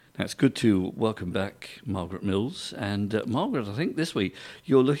It's good to welcome back Margaret Mills. And Margaret, I think this week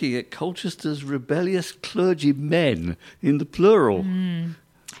you're looking at Colchester's rebellious clergymen in the plural.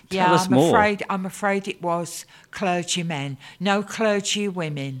 Tell us more. I'm afraid it was clergymen, no clergy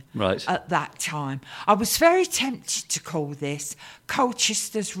women at that time. I was very tempted to call this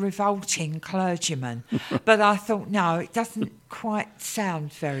Colchester's Revolting Clergymen, but I thought, no, it doesn't quite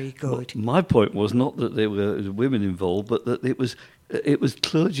sound very good. Well, my point was not that there were women involved, but that it was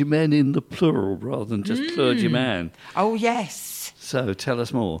clergymen in the plural rather than just clergyman. Oh, yes. So tell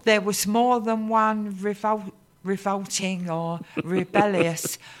us more. There was more than one revolting or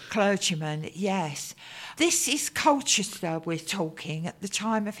rebellious clergyman, yes. This is Colchester we're talking at the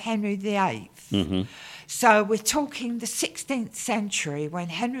time of Henry VIII. Mm-hmm. So we're talking the 16th century when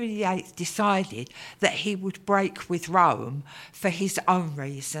Henry VIII decided that he would break with Rome for his own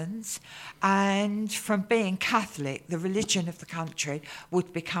reasons, and from being Catholic, the religion of the country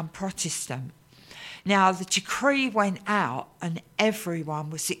would become Protestant. Now, the decree went out and everyone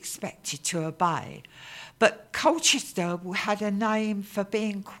was expected to obey. But Colchester had a name for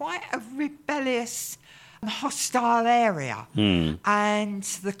being quite a rebellious, hostile area. And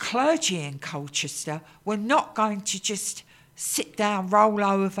the clergy in Colchester were not going to just sit down, roll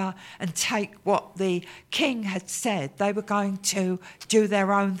over and take what the king had said. They were going to do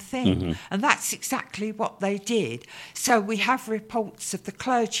their own thing. Mm-hmm. And that's exactly what they did. So we have reports of the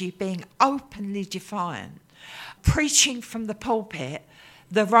clergy being openly defiant, preaching from the pulpit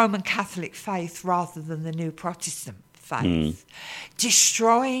the Roman Catholic faith rather than the New Protestant faith,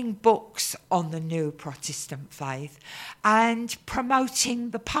 destroying books on the New Protestant faith, and promoting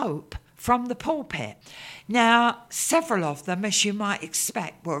the Pope from the pulpit. Now, several of them, as you might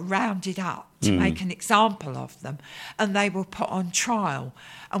expect, were rounded up to make an example of them, and they were put on trial.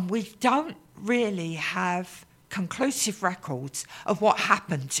 And we don't really have conclusive records of what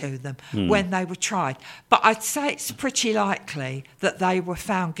happened to them when they were tried. But I'd say it's pretty likely that they were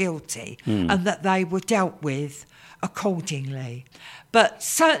found guilty and that they were dealt with accordingly. But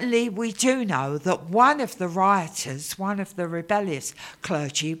certainly we do know that one of the rioters, one of the rebellious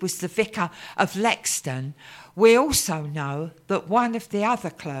clergy, was the vicar of Lexden. We also know that one of the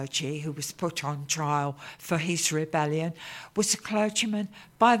other clergy who was put on trial for his rebellion was a clergyman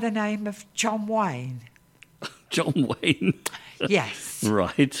by the name of John Wayne. John Wayne? Yes.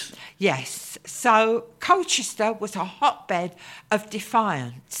 Right. Yes. So Colchester was a hotbed of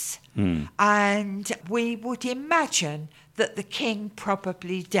defiance. And we would imagine that the king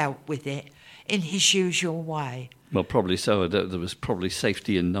probably dealt with it in his usual way. Well, probably so. There was probably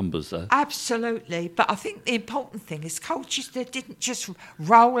safety in numbers there. Absolutely. But I think the important thing is Colchester didn't just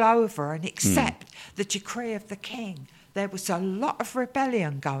roll over and accept the decree of the king. There was a lot of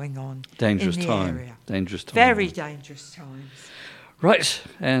rebellion going on in the area. Dangerous time. Very dangerous times. Right,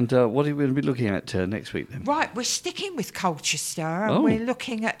 and what are we going to be looking at next week then? Right, we're sticking with Colchester and we're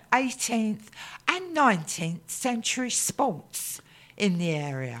looking at 18th and 19th century sports in the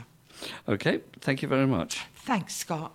area. Okay, thank you very much. Thanks, Scott.